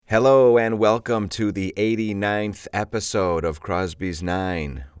Hello and welcome to the 89th episode of Crosby's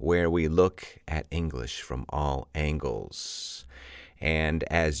Nine, where we look at English from all angles. And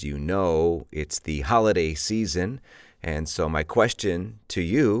as you know, it's the holiday season, and so my question to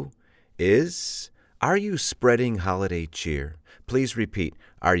you is, are you spreading holiday cheer? Please repeat,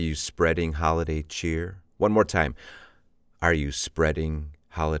 are you spreading holiday cheer? One more time, are you spreading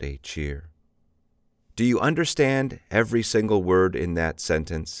holiday cheer? Do you understand every single word in that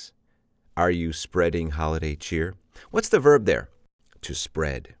sentence? Are you spreading holiday cheer? What's the verb there? To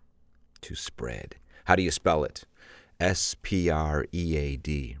spread. To spread. How do you spell it?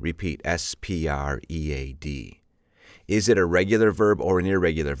 S-P-R-E-A-D. Repeat, S-P-R-E-A-D. Is it a regular verb or an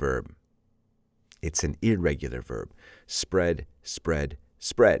irregular verb? It's an irregular verb. Spread, spread,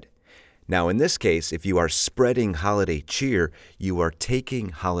 spread. Now, in this case, if you are spreading holiday cheer, you are taking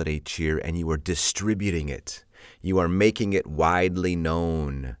holiday cheer and you are distributing it. You are making it widely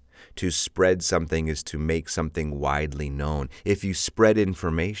known. To spread something is to make something widely known. If you spread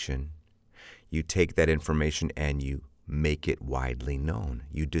information, you take that information and you make it widely known.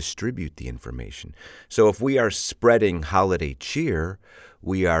 You distribute the information. So if we are spreading holiday cheer,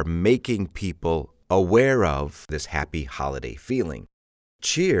 we are making people aware of this happy holiday feeling.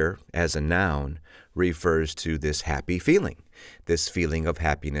 Cheer, as a noun, refers to this happy feeling, this feeling of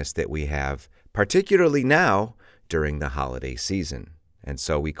happiness that we have, particularly now during the holiday season. And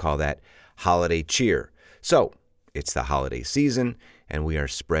so we call that holiday cheer. So it's the holiday season, and we are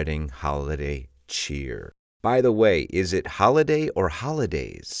spreading holiday cheer. By the way, is it holiday or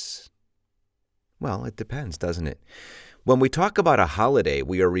holidays? Well, it depends, doesn't it? When we talk about a holiday,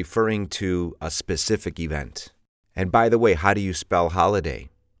 we are referring to a specific event. And by the way, how do you spell holiday?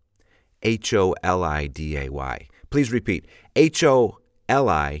 H-O-L-I-D-A-Y. Please repeat, H-O-L-I-D-A-Y.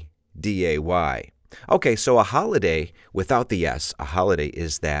 Okay, so a holiday, without the S, a holiday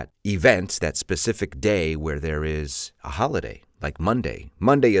is that event, that specific day where there is a holiday, like Monday.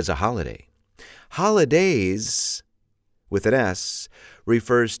 Monday is a holiday. Holidays, with an S,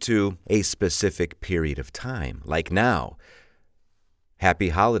 refers to a specific period of time, like now. Happy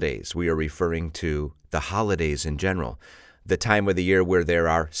holidays, we are referring to the holidays in general, the time of the year where there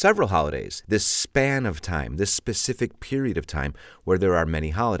are several holidays, this span of time, this specific period of time where there are many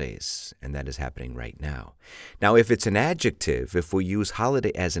holidays, and that is happening right now. Now, if it's an adjective, if we use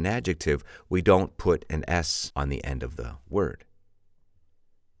holiday as an adjective, we don't put an S on the end of the word.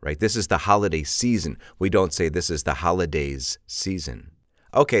 Right? This is the holiday season. We don't say this is the holidays season.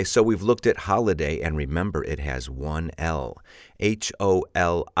 Okay, so we've looked at holiday, and remember it has one L, H-O-L-I-D-A-Y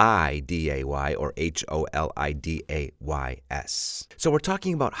or H-O-L-I-D-A-Y-S. So we're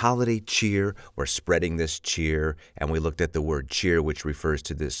talking about holiday cheer, we're spreading this cheer, and we looked at the word cheer, which refers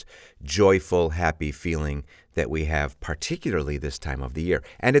to this joyful, happy feeling that we have particularly this time of the year.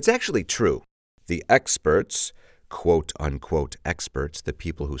 And it's actually true. The experts, quote-unquote experts, the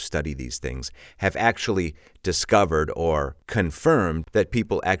people who study these things, have actually discovered or confirmed that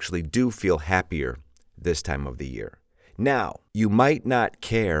people actually do feel happier this time of the year. Now, you might not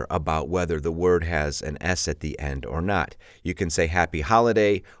care about whether the word has an S at the end or not. You can say happy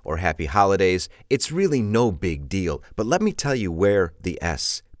holiday or happy holidays. It's really no big deal. But let me tell you where the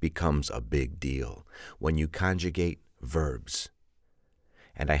S becomes a big deal: when you conjugate verbs.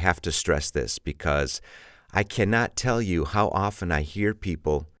 And I have to stress this because I cannot tell you how often I hear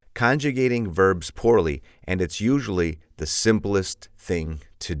people conjugating verbs poorly, and it's usually the simplest thing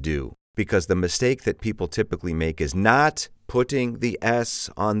to do. Because the mistake that people typically make is not putting the S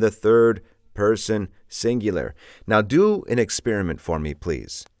on the third person singular. Now do an experiment for me,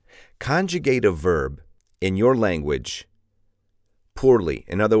 please. Conjugate a verb in your language poorly.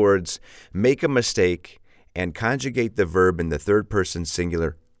 In other words, make a mistake and conjugate the verb in the third person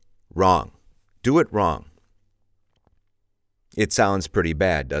singular wrong. Do it wrong. It sounds pretty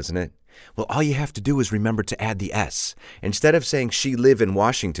bad, doesn't it? Well, all you have to do is remember to add the S. Instead of saying she live in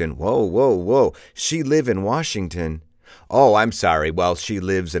Washington, whoa, she live in Washington. Oh, I'm sorry, well, she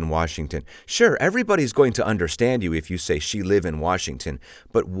lives in Washington. Sure, everybody's going to understand you if you say she live in Washington,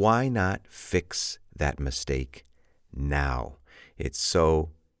 but why not fix that mistake now? It's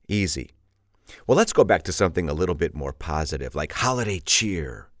so easy. Well, let's go back to something a little bit more positive, like holiday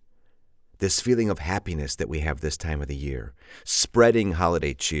cheer. This feeling of happiness that we have this time of the year, spreading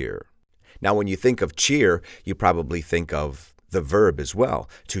holiday cheer. Now, when you think of cheer, you probably think of the verb as well,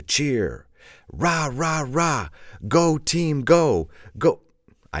 to cheer. Rah, rah, rah, go team, go, go.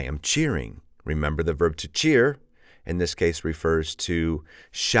 I am cheering. Remember the verb to cheer, in this case, refers to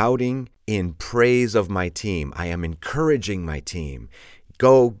shouting in praise of my team. I am encouraging my team.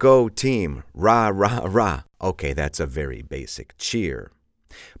 Go, go team, rah, rah, rah. Okay, that's a very basic cheer.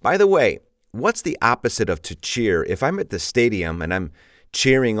 By the way, what's the opposite of to cheer? If I'm at the stadium and I'm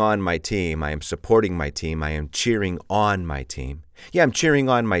cheering on my team, I am supporting my team, I am cheering on my team. Yeah, I'm cheering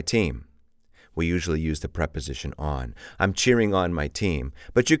on my team. We usually use the preposition on. I'm cheering on my team,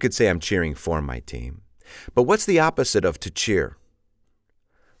 but you could say I'm cheering for my team. But what's the opposite of to cheer?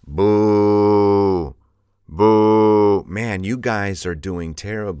 Boo! Boo! Man, you guys are doing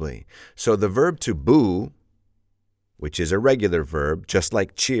terribly. So the verb to boo, which is a regular verb, just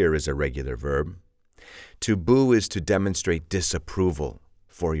like cheer is a regular verb, to boo is to demonstrate disapproval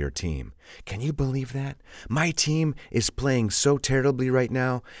for your team. Can you believe that? My team is playing so terribly right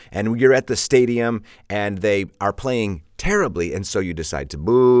now, and you're at the stadium, and they are playing terribly, and so you decide to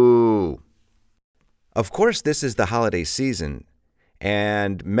boo. Of course, this is the holiday season,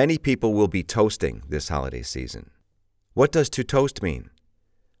 and many people will be toasting this holiday season. What does to toast mean?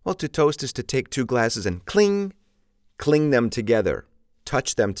 Well, to toast is to take two glasses and cling them together,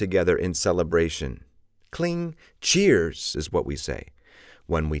 touch them together in celebration. Cling, cheers is what we say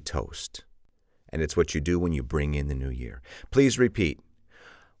when we toast. And it's what you do when you bring in the new year. Please repeat.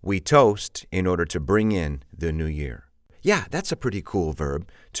 We toast in order to bring in the new year. Yeah, that's a pretty cool verb,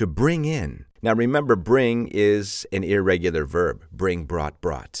 to bring in. Now remember, bring is an irregular verb. Bring,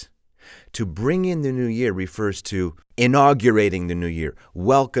 brought. To bring in the new year refers to inaugurating the new year,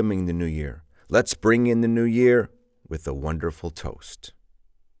 welcoming the new year. Let's bring in the new year with a wonderful toast.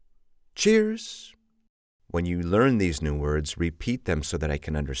 Cheers! When you learn these new words, repeat them so that I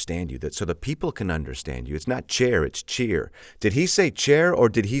can understand you, so the people can understand you. It's not chair, it's cheer. Did he say chair or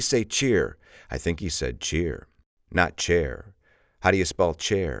did he say cheer? I think he said cheer, not chair. How do you spell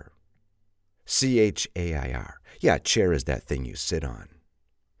chair? C-H-A-I-R. Yeah, chair is that thing you sit on.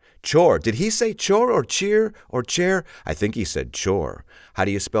 Chore. Did he say chore or cheer or chair? I think he said chore. How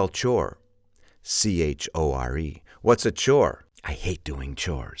do you spell chore? C-H-O-R-E. What's a chore? I hate doing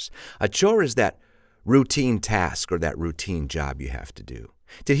chores. A chore is that routine task or that routine job you have to do.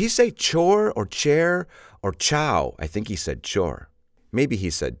 Did he say chore or chair or chow? I think he said chore. Maybe he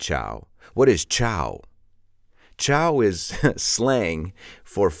said chow. What is chow? Chow is slang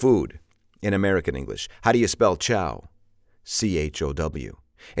for food in American English. How do you spell chow? C-H-O-W.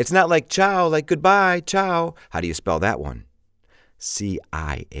 It's not like chow, like goodbye, chow. How do you spell that one?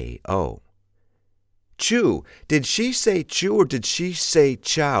 C-I-A-O. Chew. Did she say chew or did she say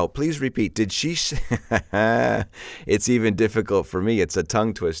chow? Please repeat. Did she say... It's even difficult for me. It's a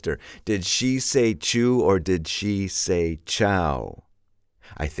tongue twister. Did she say chew or did she say chow?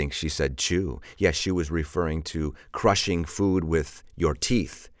 I think she said chew. Yes, she was referring to crushing food with your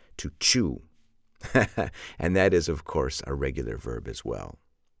teeth, to chew. And that is, of course, a regular verb as well.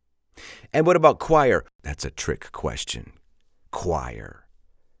 And what about choir? That's a trick question. Choir.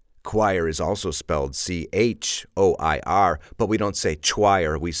 Choir is also spelled C-H-O-I-R, but we don't say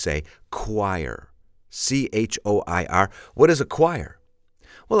choir, we say choir. C-H-O-I-R. What is a choir?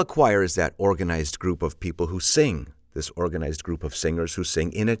 Well, a choir is that organized group of people who sing, this organized group of singers who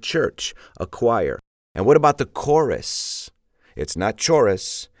sing in a church, a choir. And what about the chorus? It's not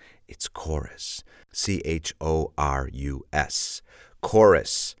chorus, it's chorus. C-H-O-R-U-S.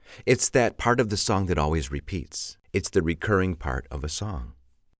 Chorus. It's that part of the song that always repeats. It's the recurring part of a song.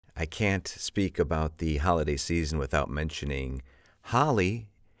 I can't speak about the holiday season without mentioning holly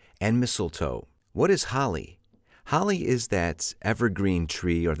and mistletoe. What is holly? Holly is that evergreen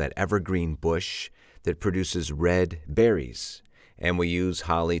tree or that evergreen bush that produces red berries. And we use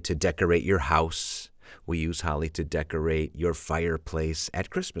holly to decorate your house. We use holly to decorate your fireplace at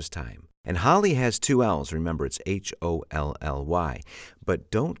Christmas time. And holly has two L's. Remember, it's H-O-L-L-Y. But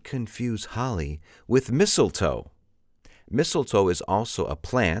don't confuse holly with mistletoe. Mistletoe is also a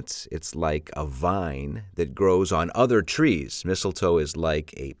plant. It's like a vine that grows on other trees. Mistletoe is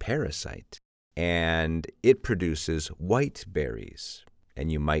like a parasite, and it produces white berries. And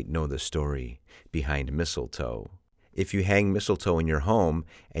you might know the story behind mistletoe. If you hang mistletoe in your home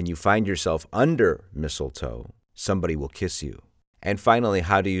and you find yourself under mistletoe, somebody will kiss you. And finally,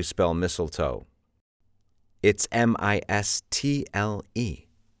 how do you spell mistletoe? It's M-I-S-T-L-E.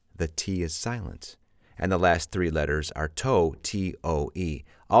 The T is silent. And the last three letters are toe, T-O-E.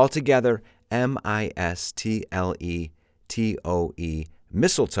 Altogether, M-I-S-T-L-E-T-O-E,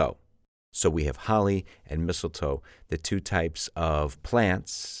 mistletoe. So we have holly and mistletoe, the two types of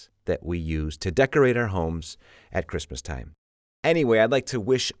plants that we use to decorate our homes at Christmas time. Anyway, I'd like to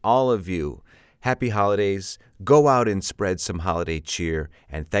wish all of you happy holidays. Go out and spread some holiday cheer,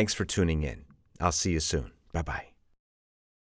 and thanks for tuning in. I'll see you soon. Bye-bye.